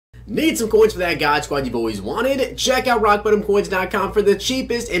Need some coins for that God Squad you've always wanted? Check out rockbottomcoins.com for the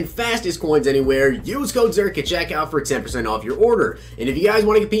cheapest and fastest coins anywhere. Use code Zirk at checkout for 10% off your order. And if you guys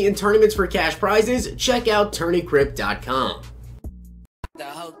want to compete in tournaments for cash prizes, check out tourneycrypt.com. The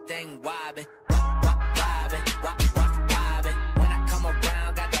whole thing wobbin'.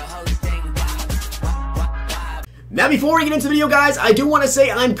 Now before we get into the video, guys, I do want to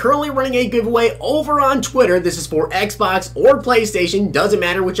say I'm currently running a giveaway over on Twitter. This is for Xbox or PlayStation. Doesn't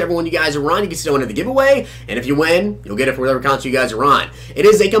matter whichever one you guys are on, you can still enter the giveaway. And if you win, you'll get it for whatever console you guys are on. It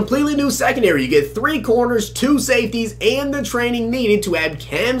is a completely new secondary. You get 3 corners, 2 safeties, and the training needed to add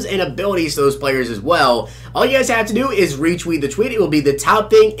chems and abilities to those players as well. All you guys have to do is retweet the tweet. It will be the top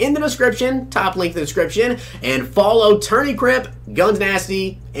thing in the description, top link in the description, and follow TourneyCrypt, Guns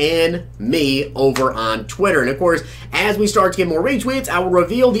Nasty, and me over on Twitter. And of course, as we start to get more retweets, I will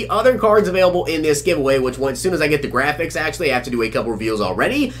reveal the other cards available in this giveaway, which as soon as I get the graphics, actually, I have to do a couple reveals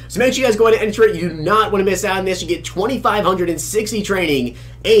already. So make sure you guys go ahead and enter it. You do not want to miss out on this. You get 2,560 training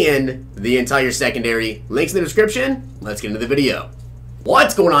and the entire secondary. Links in the description. Let's get into the video.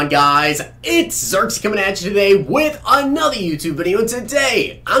 What's going on, guys? It's Zirksee coming at you today with another YouTube video, and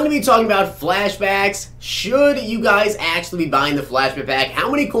today I'm going to be talking about flashbacks. Should you guys actually be buying the flashback pack?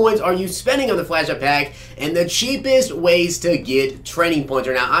 How many coins are you spending on the flashback pack? And the cheapest ways to get training points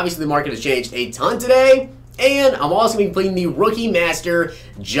right now. Obviously, the market has changed a ton today. And I'm also going to be completing the Rookie Master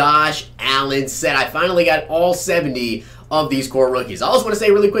Josh Allen set. I finally got all 70 of these core rookies. I also want to say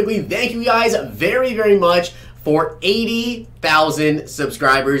really quickly, thank you guys very, very much for 80,000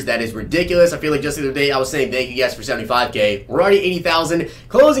 subscribers. That is ridiculous. I feel like just the other day I was saying thank you guys for 75K. We're already 80,000,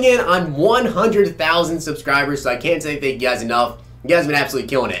 closing in on 100,000 subscribers, so I can't say thank you guys enough. You guys have been absolutely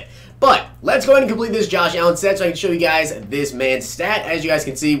killing it. But let's go ahead and complete this Josh Allen set so I can show you guys this man's stat. As you guys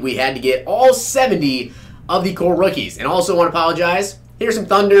can see, we had to get all 70 of the core rookies. And also want to apologize. Here's some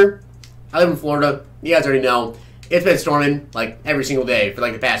thunder. I live in Florida. You guys already know. It's been storming like every single day for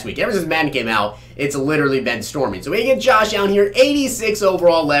like the past week. Ever since Madden came out, it's literally been storming. So we get Josh Allen here, 86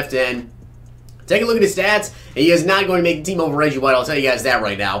 overall left end. Take a look at his stats. He is not going to make the team over Reggie White. I'll tell you guys that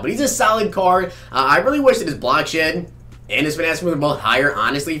right now. But he's a solid card. I really wish that his block shed and his finesse were both higher,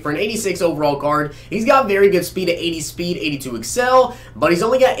 honestly. For an 86 overall card, he's got very good speed at 80 speed, 82 excel, but he's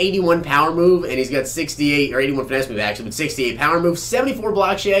only got 81 power move, and he's got 68, or 81 finesse move actually, but 68 power move, 74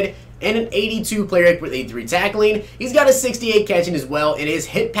 block shed, and an 82 player rate with 83 tackling. He's got a 68 catching as well, and his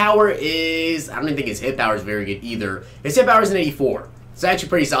hit power is, I don't even think his hit power is very good either. His hit power is an 84. It's actually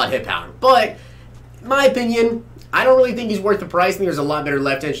pretty solid hit power. But, in my opinion, I don't really think he's worth the price. I think there's a lot better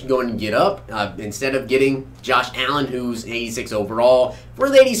left end should go in and get up. Instead of getting Josh Allen, who's 86 overall, for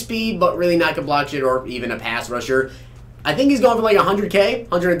the 80 speed, but really not gonna block shit or even a pass rusher. I think he's going for like 100K,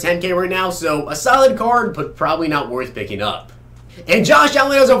 110K right now, so a solid card, but probably not worth picking up. And Josh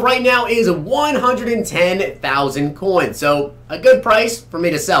Allen as of right now is 110,000 coins. So a good price for me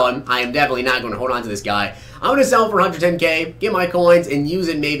to sell him. I am definitely not going to hold on to this guy. I'm going to sell him for 110K, get my coins, and use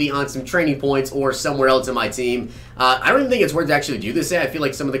it maybe on some training points or somewhere else in my team. I don't even think it's worth to actually do this set. I feel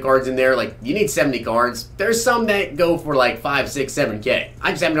like some of the cards in there, like, you need 70 cards. There's some that go for like 5, 6, 7K.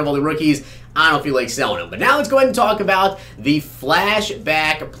 I just happen to have all the rookies. I don't feel like selling them. But now let's go ahead and talk about the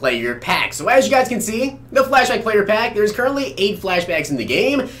Flashback Player Pack. So as you guys can see, the Flashback Player Pack, there's currently 8 flashbacks in the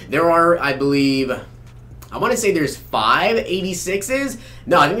game. There are, I believe, I want to say there's 5 86s.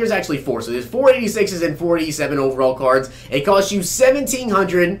 No, I think there's actually 4. So there's 4 86s and 4 87 overall cards. It costs you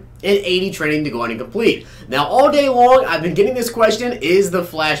 1,780 training to go on and complete. Now, all day long, I've been getting this question, is the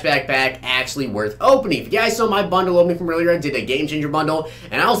Flashback Pack actually worth opening? If you guys saw my bundle opening from earlier, I did a Game Changer bundle,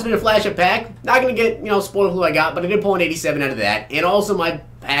 and I also did a Flashback Pack. Not going to get, spoiled who I got, but I did pull an 87 out of that. And also my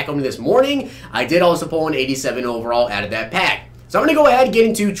pack opening this morning, I did also pull an 87 overall out of that pack. So I'm going to go ahead and get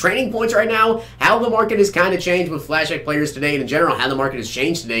into training points right now, how the market has kind of changed with flashback players today, and in general, how the market has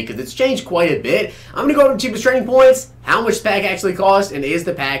changed today, because it's changed quite a bit. I'm going to go over the cheapest training points, how much the pack actually costs, and is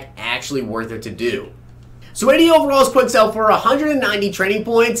the pack actually worth it to do. So 80 overall is quick sell for 190 training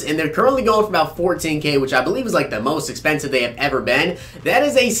points, and they're currently going for about 14K, which I believe is like the most expensive they have ever been. That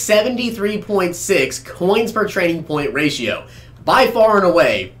is a 73.6 coins per training point ratio. By far and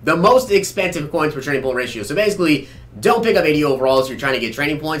away, the most expensive coins per training point ratio. So basically, don't pick up 80 overalls if you're trying to get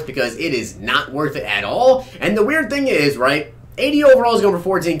training points because it is not worth it at all. And the weird thing is, right, 80 overalls going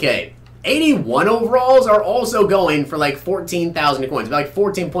for 14K. 81 overalls are also going for like 14,000 coins, about like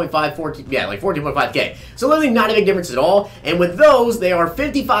 14.5K. So literally not a big difference at all. And with those, they are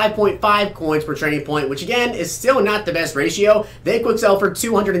 55.5 coins per training point, which again is still not the best ratio. They quick sell for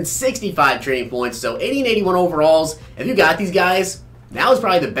 265 training points. So 80 and 81 overalls. If you got these guys, now is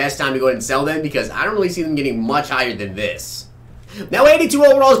probably the best time to go ahead and sell them because I don't really see them getting much higher than this. Now 82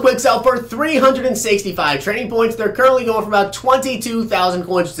 overalls quick sell for 365 training points. They're currently going for about 22,000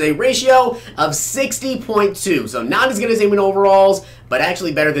 coins, which is a ratio of 60.2. So not as good as 81 overalls, but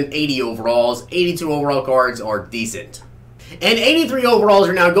actually better than 80 overalls. 82 overall cards are decent. And 83 overalls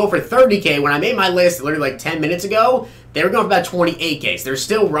are now going for 30k. When I made my list literally like 10 minutes ago, they were going for about 28k. So they're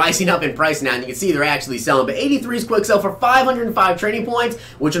still rising up in price now, and you can see they're actually selling. But 83's quick sell for 505 training points,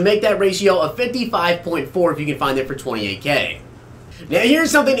 which would make that ratio of 55.4 if you can find it for 28k. Now here's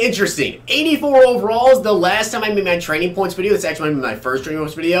something interesting. 84 overalls, the last time I made my training points video, that's actually my first training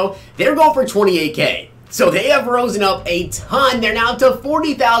points video, they were going for 28k. So they have risen up a ton. They're now up to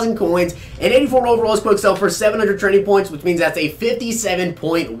 40,000 coins, and 84 overalls quick sell for 700 training points, which means that's a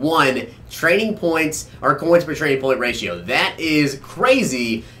 57.1 training points or coins per training point ratio. That is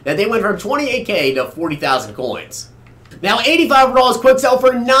crazy that they went from 28k to 40,000 coins. Now 85 overalls quick sell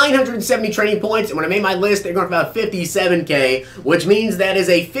for 970 training points, and when I made my list, they're going for about 57k, which means that is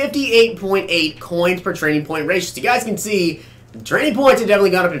a 58.8 coins per training point ratio. So you guys can see, training points have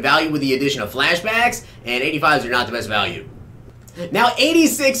definitely gone up in value with the addition of flashbacks, and 85s are not the best value. Now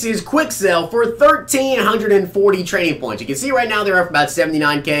 86 is quick sell for 1,340 training points. You can see right now they're up about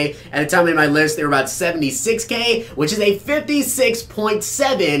 79k. At the time I made my list, they were about 76k, which is a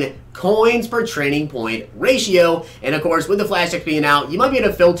 56.7 coins per training point ratio. And of course, with the flashbacks being out, you might be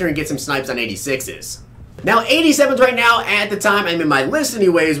able to filter and get some snipes on 86s. Now 87s right now, at the time I'm in my list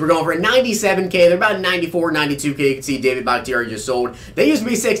anyways, we're going for 97k. They're about 94, 92k. You can see David Bakhtiari just sold. They used to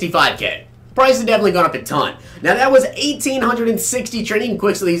be 65k. Price has definitely gone up a ton. Now that was 1,860 training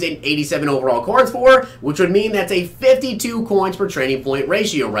quick sell these 87 overall cards for, which would mean that's a 52 coins per training point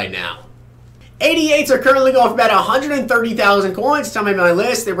ratio right now. 88s are currently going for about 130,000 coins. Time I made my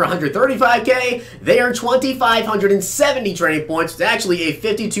list, they were 135k. They are 2,570 training points. It's actually a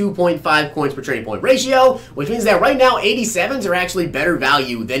 52.5 coins per training point ratio, which means that right now 87s are actually better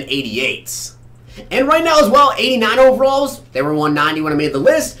value than 88s. And right now as well, 89 overalls, they were 190 when I made the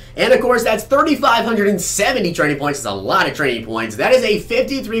list. And of course, that's 3,570 training points. It's a lot of training points. That is a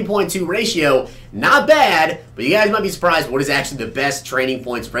 53.2 ratio. Not bad, but you guys might be surprised what is actually the best training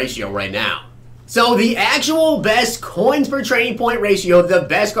points ratio right now. So the actual best coins per training point ratio, the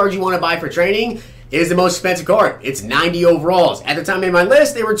best cards you want to buy for training, is the most expensive card. It's 90 overalls. At the time I made my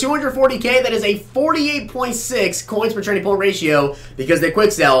list, they were 240k. That is a 48.6 coins per training point ratio because they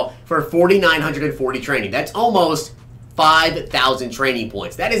quick sell for 4,940 training. That's almost 5,000 training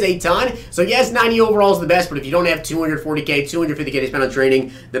points. That is a ton. So yes, 90 overalls is the best, but if you don't have 240k, 250k to spend on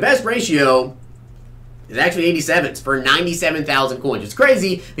training, the best ratio is actually 87s for 97,000 coins. It's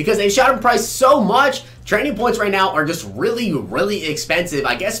crazy because they shot in price so much. Training points right now are just really, really expensive.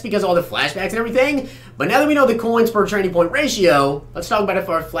 I guess because of all the flashbacks and everything. But now that we know the coins per training point ratio, let's talk about if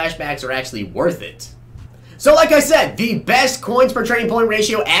our flashbacks are actually worth it. So like I said, the best coins per training point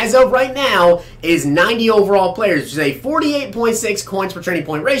ratio as of right now is 90 overall players, which is a 48.6 coins per training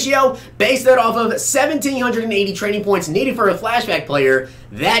point ratio. Based that off of 1,780 training points needed for a flashback player.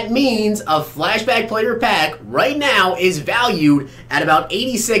 That means a flashback player pack right now is valued at about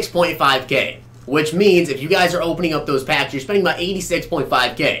 86.5k. Which means if you guys are opening up those packs, you're spending about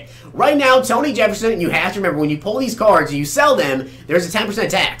 86.5k. Right now, Tony Jefferson, and you have to remember, when you pull these cards and you sell them, there's a 10%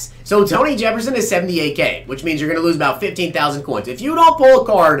 tax. So Tony Jefferson is 78k, which means you're going to lose about 15,000 coins. If you don't pull a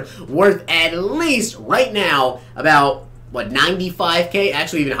card worth at least, right now, about, what, 95k?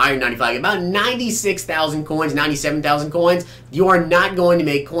 Actually, even higher than 95k. About 96,000 coins, 97,000 coins. You are not going to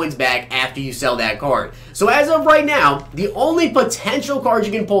make coins back after you sell that card. So as of right now, the only potential cards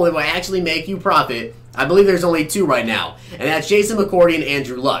you can pull that will actually make you profit, I believe there's only two right now. And that's Jason McCourty and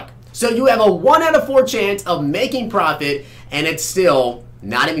Andrew Luck. So you have a 1 out of 4 chance of making profit, and it's still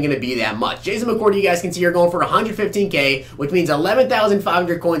not even going to be that much. Jason McCourty, you guys can see, you're going for 115k, which means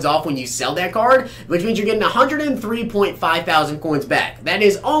 11,500 coins off when you sell that card, which means you're getting 103.5 thousand coins back. That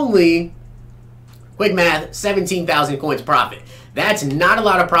is only, quick math, 17,000 coins profit. That's not a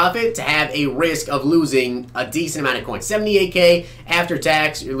lot of profit to have a risk of losing a decent amount of coins. 78k after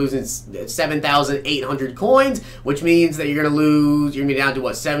tax, you're losing 7,800 coins, which means that you're going to lose, you're going to be down to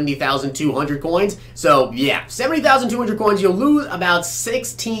what, 70,200 coins? So yeah, 70,200 coins, you'll lose about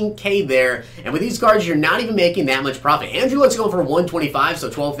 16k there. And with these cards, you're not even making that much profit. Andrew Luck's going for 125, so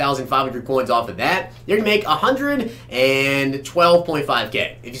 12,500 coins off of that. You're going to make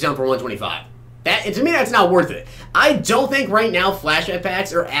 112.5k if you sell them for 125. To me, that's not worth it. I don't think right now flashback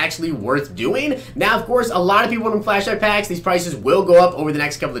packs are actually worth doing. Now, of course, a lot of people want flashback packs. These prices will go up over the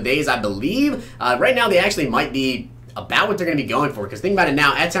next couple of days, I believe. Right now, they actually might be about what they're going to be going for. Because think about it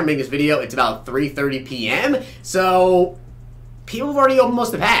now, at the time of making this video, it's about 3:30 p.m. So people have already opened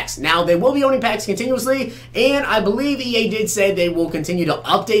most of the packs. Now, they will be owning packs continuously, and I believe EA did say they will continue to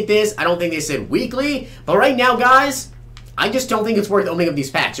update this. I don't think they said weekly, but right now, guys, I just don't think it's worth opening up these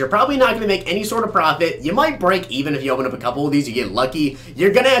packs. You're probably not going to make any sort of profit. You might break even if you open up a couple of these. You get lucky.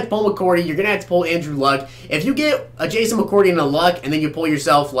 You're going to have to pull McCourty. You're going to have to pull Andrew Luck. If you get a Jason McCourty and a Luck, and then you pull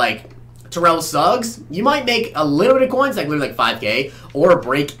yourself, like, Terrell Suggs, you might make a little bit of coins, like literally like 5K, or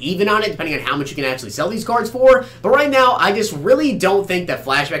break even on it, depending on how much you can actually sell these cards for. But right now, I just really don't think that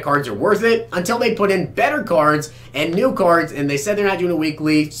flashback cards are worth it until they put in better cards and new cards, and they said they're not doing it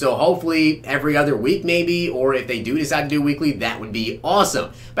weekly, so hopefully every other week maybe, or if they do decide to do weekly, that would be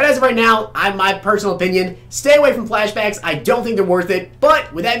awesome. But as of right now, my personal opinion, stay away from flashbacks. I don't think they're worth it.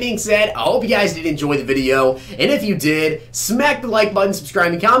 But with that being said, I hope you guys did enjoy the video, and if you did, smack the like button,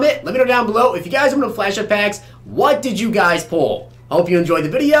 subscribe, and comment. Let me know down below if you guys want to flashback packs, what did you guys pull? Hope you enjoyed the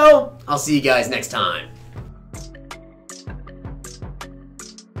video. I'll see you guys next time.